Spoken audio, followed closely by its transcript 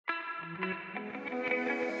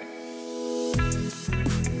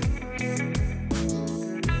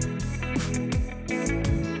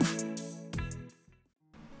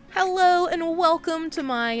Hello and welcome to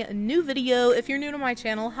my new video. If you're new to my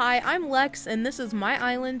channel, hi, I'm Lex and this is my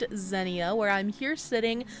island Xenia, where I'm here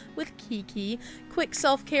sitting with Kiki. Quick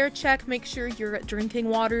self-care check, make sure you're drinking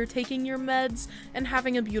water, taking your meds, and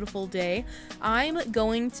having a beautiful day. I'm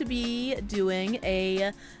going to be doing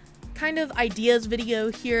a kind of ideas video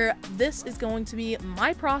here. This is going to be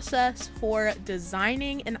my process for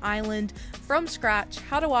designing an island from scratch.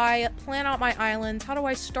 How do I plan out my island? How do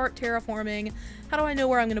I start terraforming? How do I know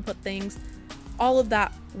where I'm going to put things? All of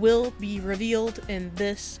that will be revealed in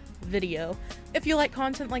this video. If you like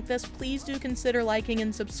content like this, please do consider liking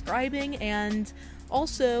and subscribing. And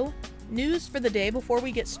also, news for the day before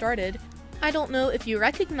we get started. I don't know if you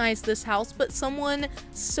recognize this house, but someone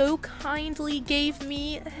so kindly gave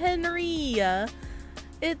me Henry.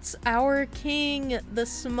 It's our king, the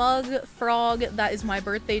smug frog that is my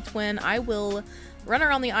birthday twin. I will run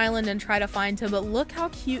around the island and try to find him, but look how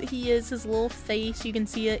cute he is, his little face. You can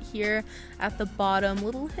see it here at the bottom.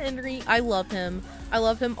 Little Henry. I love him. I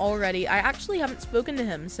love him already. I actually haven't spoken to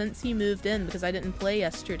him since he moved in because I didn't play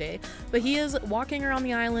yesterday, but he is walking around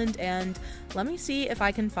the island and let me see if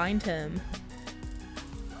I can find him.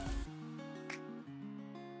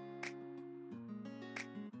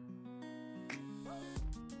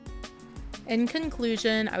 In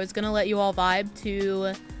conclusion, I was gonna let you all vibe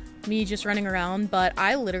to me just running around, but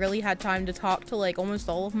I literally had time to talk to like almost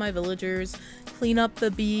all of my villagers, clean up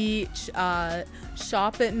the beach,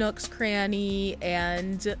 shop at Nook's Cranny,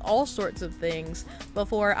 and all sorts of things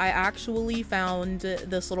before I actually found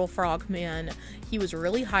this little frog man. He was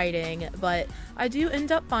really hiding, but I do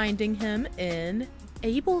end up finding him in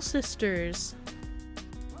Able Sisters.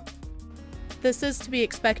 This is to be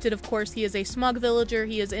expected, of course. He is a smug villager.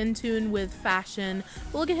 He is in tune with fashion.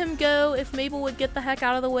 Look at him go. If Mabel would get the heck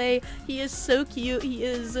out of the way. He is so cute. He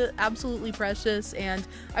is absolutely precious, and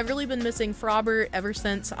I've really been missing Frobert ever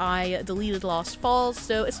since I deleted Lost Falls,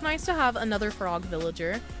 so it's nice to have another frog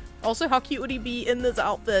villager. Also, how cute would he be in this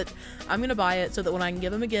outfit? I'm gonna buy it so that when I can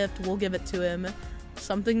give him a gift, we'll give it to him.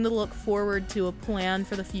 Something to look forward to, a plan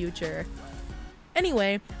for the future.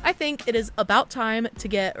 Anyway, I think it is about time to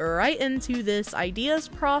get right into this ideas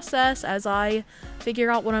process as I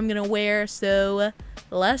figure out what I'm gonna wear, so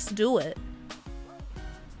let's do it.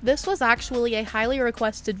 This was actually a highly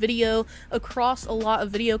requested video across a lot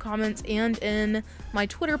of video comments and in my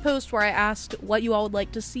Twitter post where I asked what you all would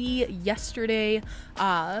like to see yesterday.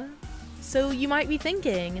 So you might be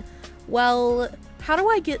thinking, well, how do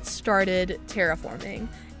I get started terraforming?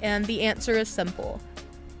 And the answer is simple.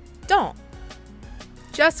 Don't.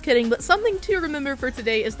 Just kidding, but something to remember for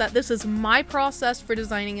today is that this is my process for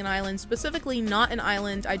designing an island, specifically not an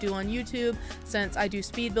island I do on YouTube, since I do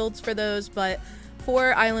speed builds for those, but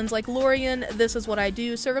for islands like Lorien, this is what I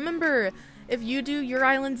do. So remember, if you do your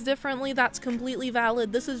islands differently, that's completely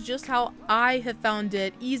valid. This is just how I have found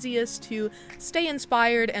it easiest to stay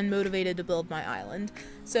inspired and motivated to build my island.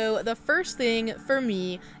 So the first thing for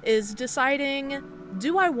me is deciding,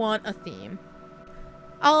 do I want a theme?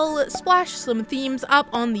 I'll splash some themes up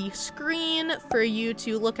on the screen for you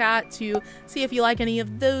to look at to see if you like any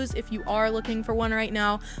of those if you are looking for one right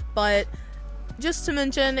now, but just to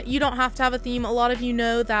mention, you don't have to have a theme. A lot of you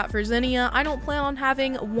know that for Xenia, I don't plan on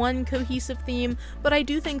having one cohesive theme, but I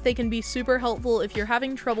do think they can be super helpful if you're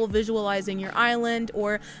having trouble visualizing your island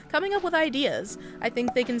or coming up with ideas. I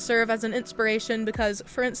think they can serve as an inspiration because,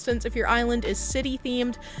 for instance, if your island is city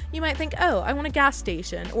themed, you might think, oh, I want a gas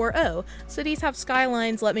station, or oh, cities have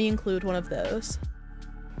skylines, let me include one of those.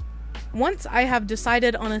 Once I have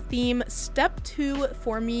decided on a theme, step 2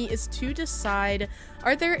 for me is to decide,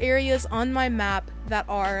 are there areas on my map that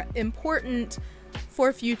are important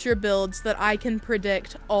for future builds that I can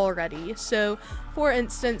predict already? So, for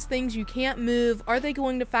instance, things you can't move, are they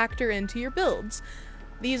going to factor into your builds?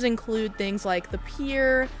 These include things like the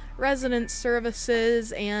pier, residence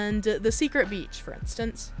services, and the secret beach, for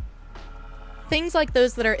instance. Things like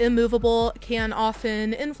those that are immovable can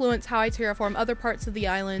often influence how I terraform other parts of the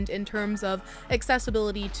island in terms of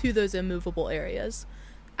accessibility to those immovable areas.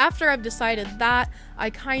 After I've decided that, I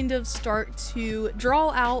kind of start to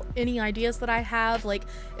draw out any ideas that I have. Like,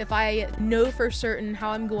 if I know for certain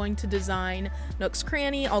how I'm going to design Nook's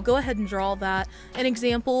Cranny, I'll go ahead and draw that. An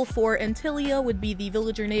example for Antilia would be the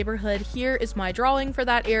villager neighborhood. Here is my drawing for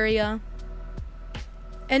that area.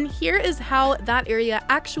 And here is how that area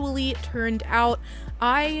actually turned out.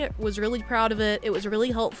 I was really proud of it. It was really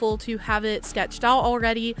helpful to have it sketched out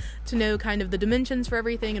already, to know kind of the dimensions for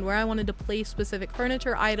everything and where I wanted to place specific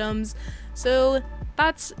furniture items. So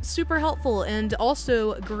that's super helpful. And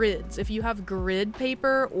also grids. If you have grid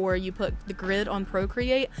paper or you put the grid on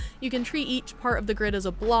Procreate, you can treat each part of the grid as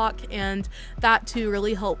a block, and that too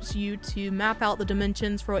really helps you to map out the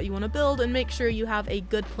dimensions for what you want to build and make sure you have a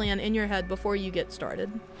good plan in your head before you get started.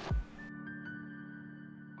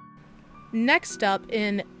 Next up,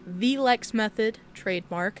 in the Lex method,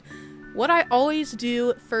 trademark, what I always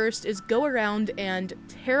do first is go around and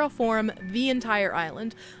terraform the entire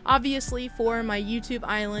island. Obviously, for my YouTube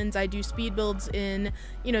islands, I do speed builds in,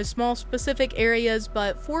 small specific areas,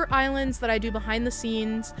 but for islands that I do behind the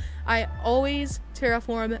scenes, I always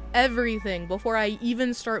terraform everything before I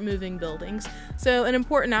even start moving buildings. So an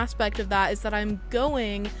important aspect of that is that I'm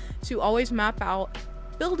going to always map out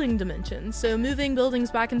building dimensions. So moving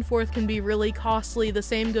buildings back and forth can be really costly. The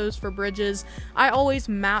same goes for bridges. I always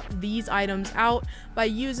map these items out by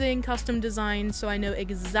using custom designs so I know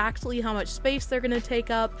exactly how much space they're going to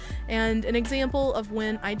take up. And an example of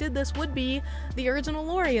when I did this would be the original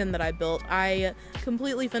Lorien that I built. I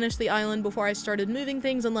completely finished the island before I started moving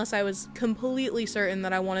things, unless I was completely certain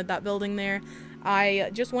that I wanted that building there.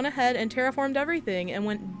 I just went ahead and terraformed everything and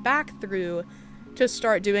went back through to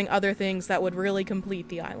start doing other things that would really complete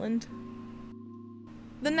the island.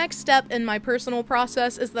 The next step in my personal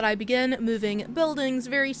process is that I begin moving buildings.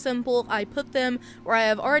 Very simple. I put them where I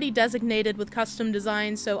have already designated with custom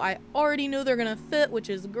designs, so I already know they're gonna fit, which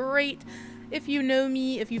is great. If you know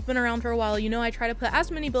me, if you've been around for a while, you know I try to put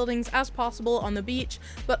as many buildings as possible on the beach,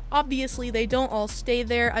 but obviously they don't all stay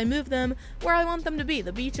there. I move them where I want them to be.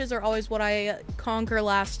 The beaches are always what I conquer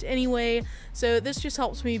last anyway, so this just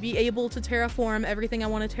helps me be able to terraform everything I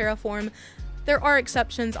want to terraform. There are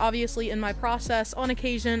exceptions, obviously, in my process. On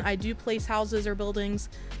occasion, I do place houses or buildings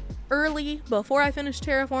early before I finish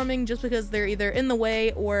terraforming, just because they're either in the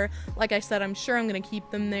way or, like I said, I'm sure I'm going to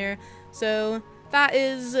keep them there. So that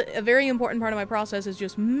is a very important part of my process, is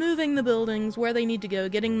just moving the buildings where they need to go,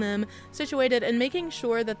 getting them situated, and making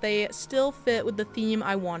sure that they still fit with the theme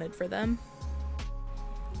I wanted for them.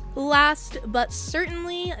 Last, but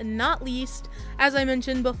certainly not least, as I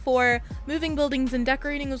mentioned before, moving buildings and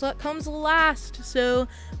decorating is what comes last. So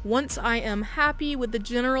once I am happy with the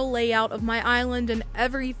general layout of my island and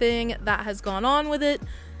everything that has gone on with it,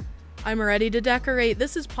 I'm ready to decorate.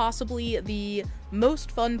 This is possibly the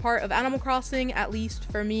most fun part of Animal Crossing, at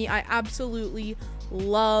least for me. I absolutely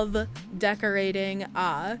love decorating.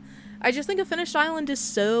 I just think a finished island is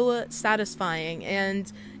so satisfying,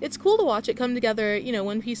 and it's cool to watch it come together,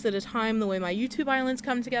 one piece at a time, the way my YouTube islands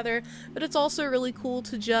come together, but it's also really cool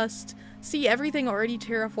to just see everything already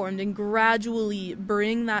terraformed and gradually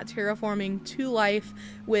bring that terraforming to life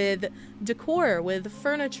with decor, with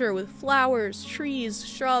furniture, with flowers, trees,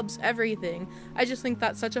 shrubs, everything. I just think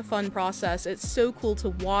that's such a fun process. It's so cool to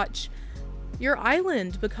watch your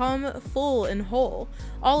island become full and whole.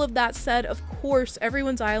 All of that said, of course,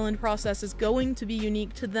 everyone's island process is going to be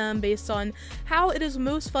unique to them based on how it is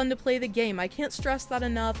most fun to play the game. I can't stress that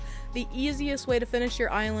enough. The easiest way to finish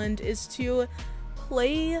your island is to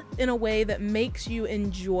play in a way that makes you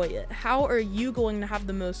enjoy it. How are you going to have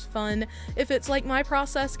the most fun? If it's like my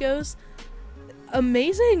process goes,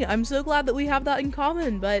 amazing! I'm so glad that we have that in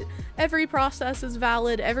common, but every process is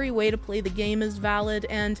valid, every way to play the game is valid,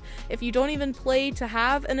 and if you don't even play to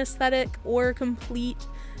have an aesthetic or complete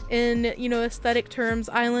in, aesthetic terms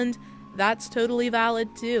island, that's totally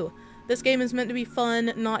valid too. This game is meant to be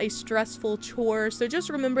fun, not a stressful chore, so just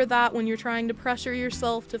remember that when you're trying to pressure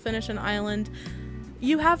yourself to finish an island.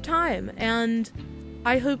 You have time, and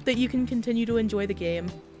I hope that you can continue to enjoy the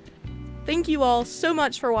game. Thank you all so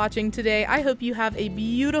much for watching today. I hope you have a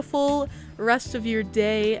beautiful rest of your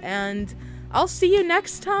day, and I'll see you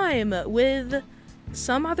next time with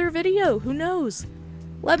some other video. Who knows?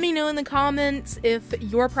 Let me know in the comments if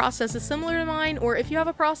your process is similar to mine, or if you have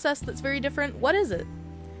a process that's very different. What is it?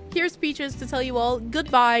 Here's Peaches to tell you all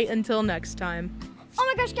goodbye until next time.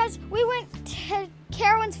 Oh my gosh, guys, we went to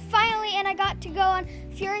Carowinds finally, and I got to go on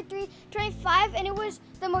Fury 325, and it was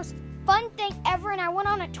the most fun thing ever, and I went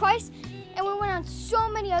on it twice, and we went on so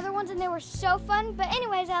many other ones, and they were so fun. But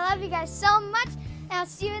anyways, I love you guys so much, and I'll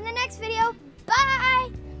see you in the next video. Bye!